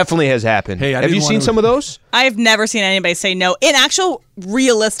 like, that definitely has happened. Hey, have you seen some of those? I've never seen anybody say no. In actual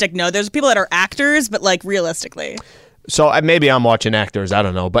realistic no. There's people that are actors, but like realistically. So maybe I'm watching actors. I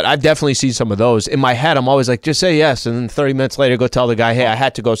don't know. But I've definitely seen some of those. In my head, I'm always like, just say yes. And then 30 minutes later, go tell the guy, hey, I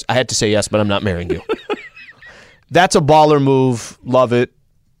had to say yes, but I'm not marrying you. That's a baller move. Love it.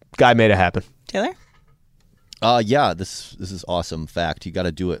 Guy made it happen. Taylor? Yeah, this is awesome. Fact, you got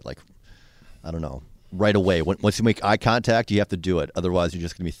to do it like, I don't know, right away. Once you make eye contact, you have to do it. Otherwise, you're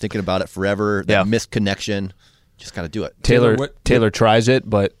just going to be thinking about it forever. That missed connection. Just got to do it. Taylor tries it,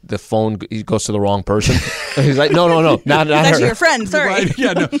 but the phone he goes to the wrong person. He's like, no, not her. Actually, your friend. Sorry. Right,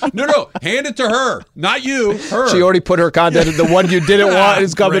 yeah, no. Hand it to her, not you. Her. She already put her content. The one you didn't want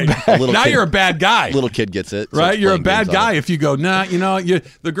is coming back. Now you're a bad guy. Little kid gets it, right? You're a bad guy if you go, nah.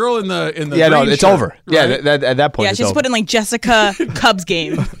 The girl in the it's shirt, over. Right? Yeah, at that point, Yeah, she's put in like Jessica Cubs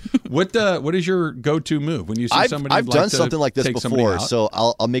game. What is your go-to move when you see somebody? I've done something like this before. Out? So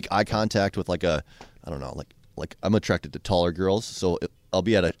I'll make eye contact with like a, I don't know, like I'm attracted to taller girls. So I'll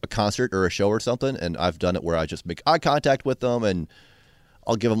be at a concert or a show or something, and I've done it where I just make eye contact with them, and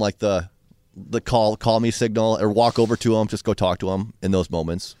I'll give them like the call me signal, or walk over to them, just go talk to them in those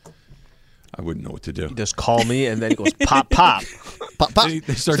moments. I wouldn't know what to do. He just call me, and then he goes pop, pop. Pop, pop.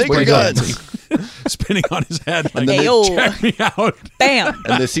 They start Finger guns. spinning on his head like, check me out. Bam.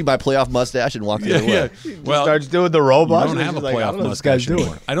 And they see my playoff mustache and walk the other way. Well, starts doing the robot. You don't have a playoff mustache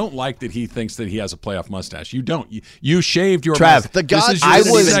anymore. I don't like that he thinks that he has a playoff mustache. You don't. You shaved your mustache. The gods,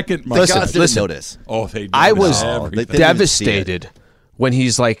 second mustache. didn't notice. Oh, they did. I was everything. devastated when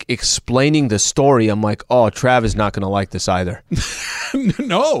he's like explaining the story. I'm like, oh, Trav is not going to like this either.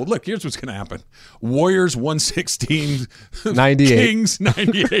 No, look, here's what's going to happen. Warriors 116, 98. Kings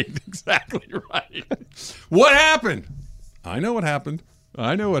 98. Exactly right. What happened? I know what happened.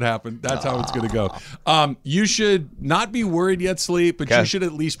 That's how it's going to go. You should not be worried yet, Slee, but you should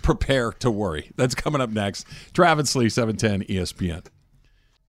at least prepare to worry. That's coming up next. Travis Slee, 710 ESPN.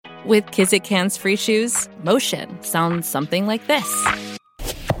 With Kizik Hands Free Shoes, motion sounds something like this.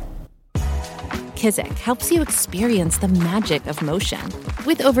 Kizik helps you experience the magic of motion.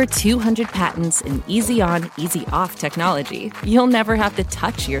 With over 200 patents and easy-on, easy-off technology, you'll never have to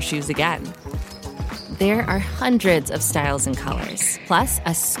touch your shoes again. There are hundreds of styles and colors, plus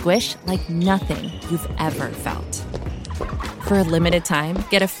a squish like nothing you've ever felt. For a limited time,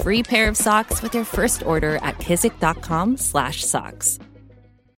 get a free pair of socks with your first order at kizik.com/socks.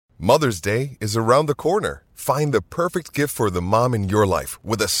 Mother's Day is around the corner. Find the perfect gift for the mom in your life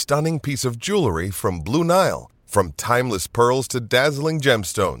with a stunning piece of jewelry from Blue Nile. From timeless pearls to dazzling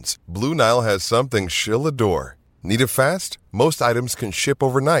gemstones, Blue Nile has something she'll adore. Need it fast? Most items can ship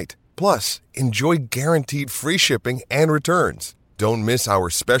overnight. Plus, enjoy guaranteed free shipping and returns. Don't miss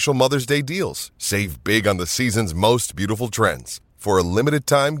our special Mother's Day deals. Save big on the season's most beautiful trends. For a limited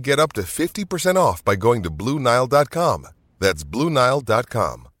time, get up to 50% off by going to BlueNile.com. That's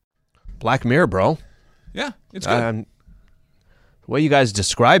BlueNile.com. Black Mirror, bro. Yeah, it's good. The way you guys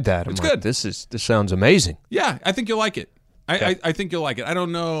describe that, it's good. This sounds amazing. Yeah, I think you'll like it. I think you'll like it. I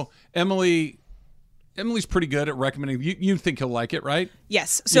don't know. Emily's pretty good at recommending. You think he'll like it, right?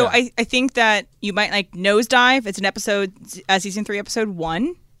 Yes. So yeah. I think that you might like Nosedive. It's an episode, season 3, episode 1.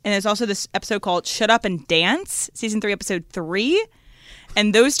 And there's also this episode called Shut Up and Dance, season 3, episode 3.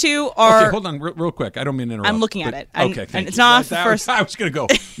 And those two are... Okay, hold on real quick. I don't mean to interrupt. I'm looking at it. Okay, and it's not off the first... I was going to go,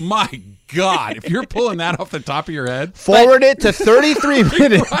 my God, if you're pulling that off the top of your head... Forward it to 33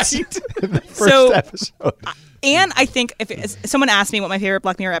 minutes. Right? First episode. And I think if someone asked me what my favorite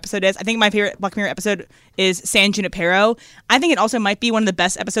Black Mirror episode is, I think my favorite Black Mirror episode is San Junipero. I think it also might be one of the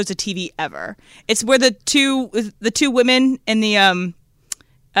best episodes of TV ever. It's where the two women in the...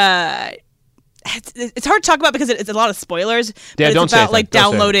 It's hard to talk about because it's a lot of spoilers. Yeah, but don't it's about say like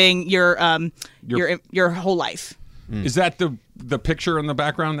don't downloading your whole life. Is that the picture in the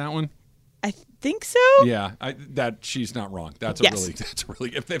background? That one? I think so. Yeah, she's not wrong. That's a Yes.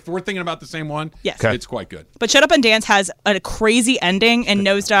 really. If we're thinking about the same one, Yes. it's quite good. But Shut Up and Dance has a crazy ending, and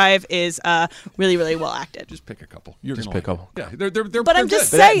Nosedive is really, really well acted. Just pick a couple. You're Just gonna pick a like couple. Yeah, they're. But I'm they're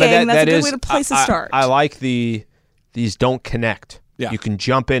just good. saying that's a good is- way to place to start. I like these don't connect. Yeah. You can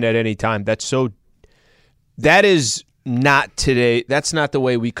jump in at any time. That is not today. That's not the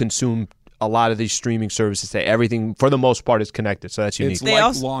way we consume a lot of these streaming services today. Everything, for the most part, is connected. So that's unique. It's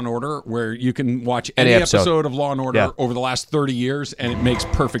like Law and Order, where you can watch any Any episode. episode of Law and Order Yeah. over the last 30 years, and it makes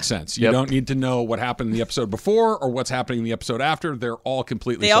perfect sense. You Yep. don't need to know what happened in the episode before or what's happening in the episode after. They're all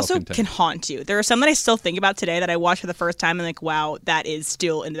completely They also self-contained. can haunt you. There are some that I still think about today that I watch for the first time and like, wow, that is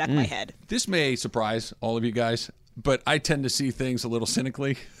still in the back of my head. This may surprise all of you guys, but I tend to see things a little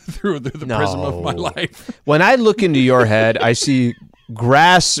cynically through the No. prism of my life. When I look into your head, I see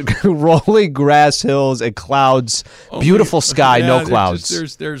grass, rolling grass hills and clouds, beautiful sky, Yeah, no there's clouds.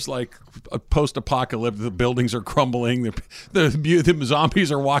 just- There's like a post-apocalypse. The buildings are crumbling. The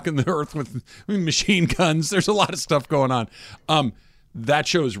zombies are walking the earth with machine guns. There's a lot of stuff going on. That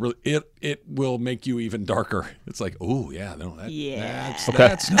show is really it will make you even darker. It's like, oh yeah, no,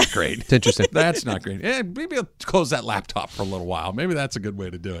 that's not great. It's interesting. That's not great. Yeah, maybe I'll close that laptop for a little while. Maybe that's a good way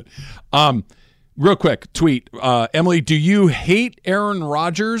to do it. Real quick tweet, Emily, do you hate Aaron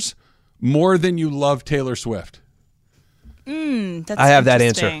Rodgers more than you love Taylor Swift? That's I have that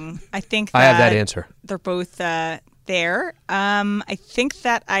answer. interesting. I think I have that answer. They're both there. I think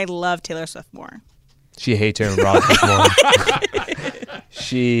that I love Taylor Swift more. She hates Aaron Rodgers more.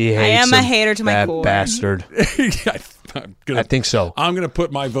 She hates I am a him, hater to my that core. bastard. I think so. I'm going to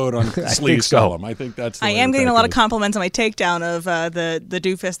put my vote on I Sleeve think so. Solom. I think that's the I way am that getting a lot of goes. compliments on my takedown of the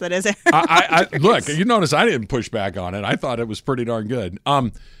doofus that is Aaron. I look, you notice I didn't push back on it. I thought it was pretty darn good.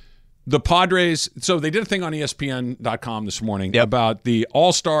 The Padres, so they did a thing on ESPN.com this morning about the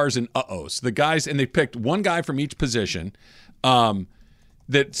all-stars and uh-ohs. The guys, and they picked one guy from each position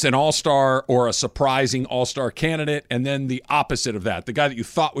that's an all-star or a surprising all-star candidate, and then the opposite of that, the guy that you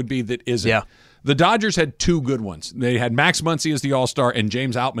thought would be that isn't. Yeah. The Dodgers had two good ones. They had Max Muncy as the all-star and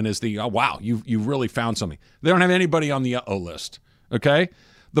James Outman as the, wow, you really found something. They don't have anybody on the uh-oh list, okay?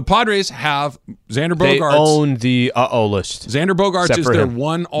 The Padres have Xander Bogaerts. They own the uh-oh list. Xander Bogaerts Except is for their him.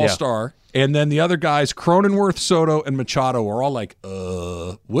 one all-star, and then the other guys, Cronenworth, Soto, and Machado, are all like,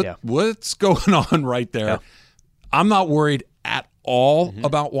 what's going on right there? Yeah. I'm not worried at all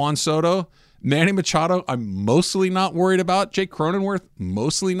about Juan Soto. Manny Machado, I'm mostly not worried about. Jake Cronenworth,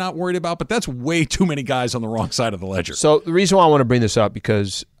 mostly not worried about, but that's way too many guys on the wrong side of the ledger. So the reason why I want to bring this up,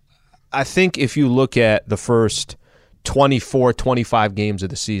 because I think if you look at the first 24, 25 games of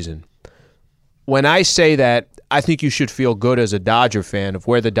the season, when I say that, I think you should feel good as a Dodger fan of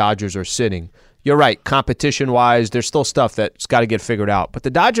where the Dodgers are sitting. You're right, competition-wise, there's still stuff that's got to get figured out. But the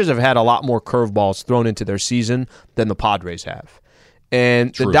Dodgers have had a lot more curveballs thrown into their season than the Padres have.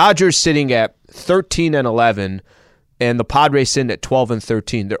 And the Dodgers sitting at 13-11, and the Padres sitting at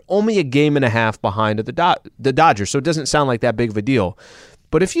 12-13. They're only a game and a half behind the Dodgers, so it doesn't sound like that big of a deal.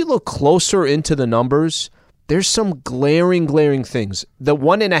 But if you look closer into the numbers, there's some glaring things. The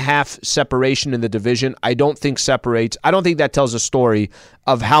 1.5 separation in the division, I don't think separates. I don't think that tells a story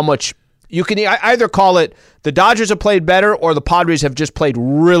of how much you can either call it the Dodgers have played better or the Padres have just played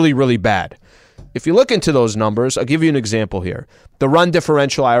really, really bad. If you look into those numbers, I'll give you an example here. The run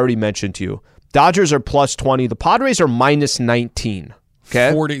differential I already mentioned to you. Dodgers are plus 20. The Padres are minus 19.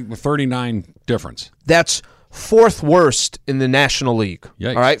 Okay? 39 difference. That's fourth worst in the National League.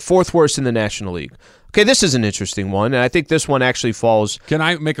 Yikes. All right? Fourth worst in the National League. Okay, this is an interesting one, and I think this one actually falls. Can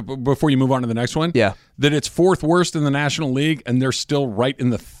I make a, before you move on to the next one? Yeah. That it's fourth worst in the National League and they're still right in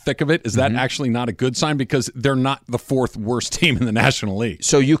the thick of it. Is that actually not a good sign? Because they're not the fourth worst team in the National League.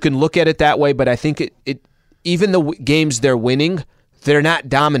 So you can look at it that way, but I think it even the games they're winning, they're not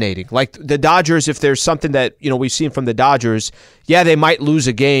dominating. Like the Dodgers, if there's something that we've seen from the Dodgers, yeah, they might lose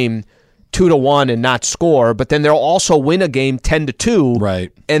a game 2-1 and not score, but then they'll also win a game 10-2.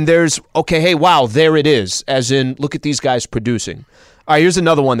 Right. And there's, hey, wow, there it is. As in, look at these guys producing. All right, here's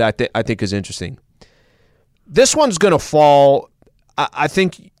another one that I think is interesting. This one's going to fall. I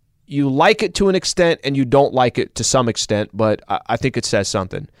think you like it to an extent and you don't like it to some extent, but I think it says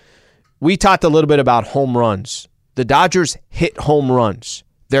something. We talked a little bit about home runs. The Dodgers hit home runs.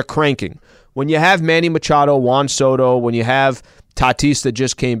 They're cranking. When you have Manny Machado, Juan Soto, when you have Tatis that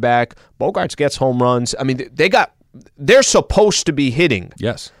just came back, Bogaerts gets home runs. I mean, they're supposed to be hitting.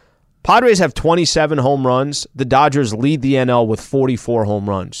 Yes. Padres have 27 home runs. The Dodgers lead the NL with 44 home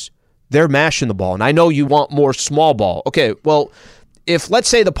runs. They're mashing the ball. And I know you want more small ball. Okay, well, if let's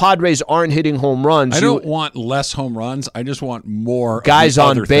say the Padres aren't hitting home runs, I don't want less home runs. I just want more guys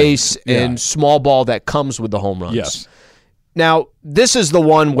on base things. and small ball that comes with the home runs. Yes. Now, this is the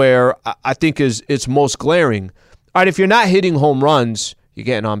one where I think it's most glaring. All right, if you're not hitting home runs, you're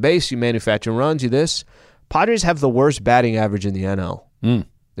getting on base, you manufacturing runs, you this. Padres have the worst batting average in the NL.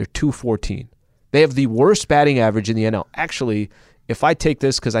 They're .214. They have the worst batting average in the NL. Actually, if I take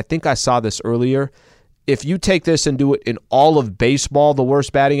this, because I think I saw this earlier, if you take this and do it in all of baseball, the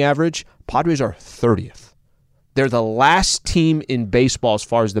worst batting average, Padres are 30th. They're the last team in baseball as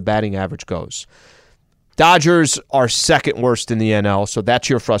far as the batting average goes. Dodgers are second worst in the NL, so that's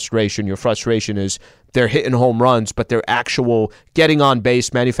your frustration. Your frustration is they're hitting home runs, but their actual getting on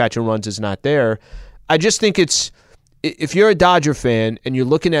base, manufacturing runs is not there. I just think it's, if you're a Dodger fan and you're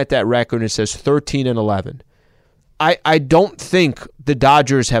looking at that record and it says 13-11, I don't think the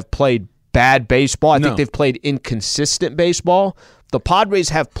Dodgers have played bad baseball. I think they've played inconsistent baseball. The Padres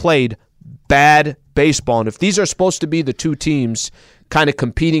have played bad baseball, and if these are supposed to be the two teams kind of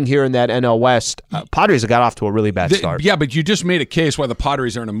competing here in that NL West, Padres have got off to a really bad start. Yeah, but you just made a case why the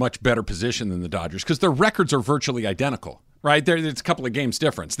Padres are in a much better position than the Dodgers because their records are virtually identical, right? There's a couple of games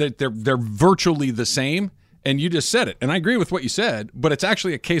difference. They're virtually the same, and you just said it. And I agree with what you said, but it's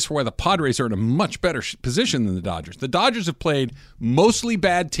actually a case for why the Padres are in a much better position than the Dodgers. The Dodgers have played mostly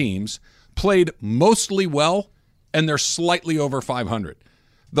bad teams, played mostly well, and they're slightly over 500.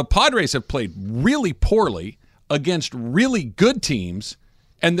 The Padres have played really poorly against really good teams,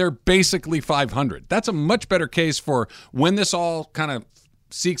 and they're basically 500. That's a much better case for when this all kind of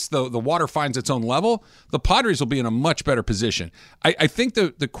seeks the water finds its own level, the Padres will be in a much better position. I think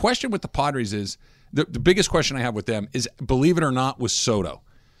the question with the Padres is, the biggest question I have with them is, believe it or not, was Soto.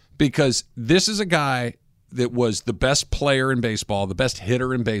 Because this is a guy that was the best player in baseball, the best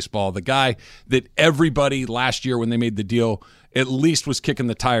hitter in baseball, the guy that everybody last year when they made the deal at least was kicking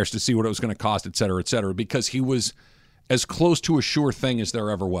the tires to see what it was going to cost, et cetera, because he was as close to a sure thing as there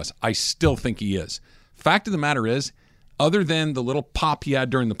ever was. I still think he is. Fact of the matter is, other than the little pop he had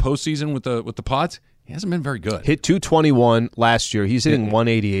during the postseason with the Pods, he hasn't been very good. Hit 221 last year. He's hitting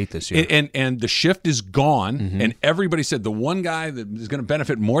 188 this year. And the shift is gone, and everybody said the one guy that is going to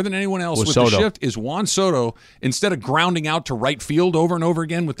benefit more than anyone else with Soto. the shift is Juan Soto. Instead of grounding out to right field over and over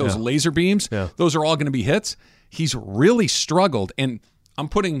again with those laser beams, those are all going to be hits. He's really struggled, and I'm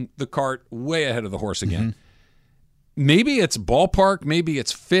putting the cart way ahead of the horse again. Maybe it's ballpark, maybe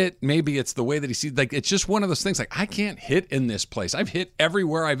it's fit, maybe it's the way that he sees. Like, it's just one of those things. Like, I can't hit in this place. I've hit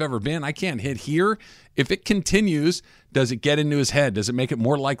everywhere I've ever been. I can't hit here. If it continues, does it get into his head? Does it make it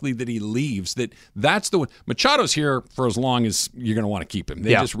more likely that he leaves? That's the one. Machado's here for as long as you're going to want to keep him.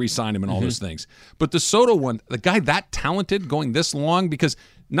 They just re-signed him and all those things. But the Soto one, the guy that talented going this long, because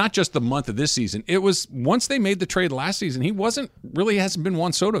not just the month of this season, it was once they made the trade last season, he hasn't been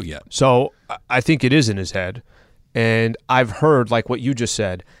Juan Soto yet. So I think it is in his head. And I've heard, like what you just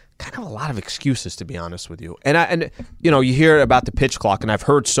said, kind of a lot of excuses, to be honest with you. And you hear about the pitch clock, and I've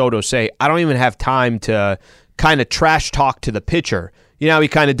heard Soto say, I don't even have time to kind of trash talk to the pitcher. You know, he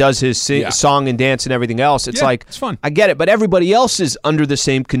kind of does his song and dance and everything else. It's like, it's fun. I get it, but everybody else is under the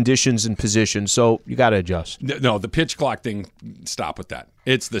same conditions and positions, so you got to adjust. No, the pitch clock thing, stop with that.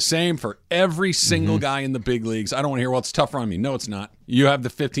 It's the same for every single guy in the big leagues. I don't want to hear, well, it's tougher on me. No, it's not. You have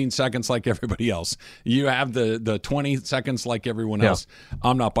the 15 seconds like everybody else. You have the 20 seconds like everyone else.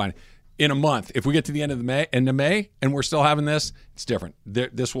 I'm not buying it. In a month, if we get to the end of May and we're still having this, it's different.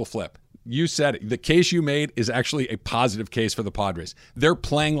 This will flip. You said it. The case you made is actually a positive case for the Padres. They're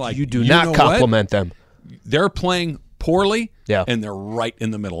playing like you do not compliment them. They're playing poorly, and they're right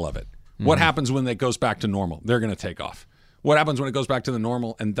in the middle of it. What happens when it goes back to normal? They're going to take off. What happens when it goes back to the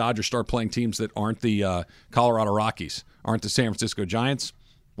normal and Dodgers start playing teams that aren't the Colorado Rockies, aren't the San Francisco Giants?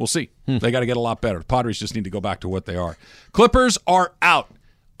 We'll see. They got to get a lot better. The Padres just need to go back to what they are. Clippers are out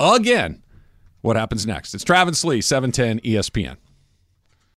again. What happens next? It's Travis Lee, 710 ESPN.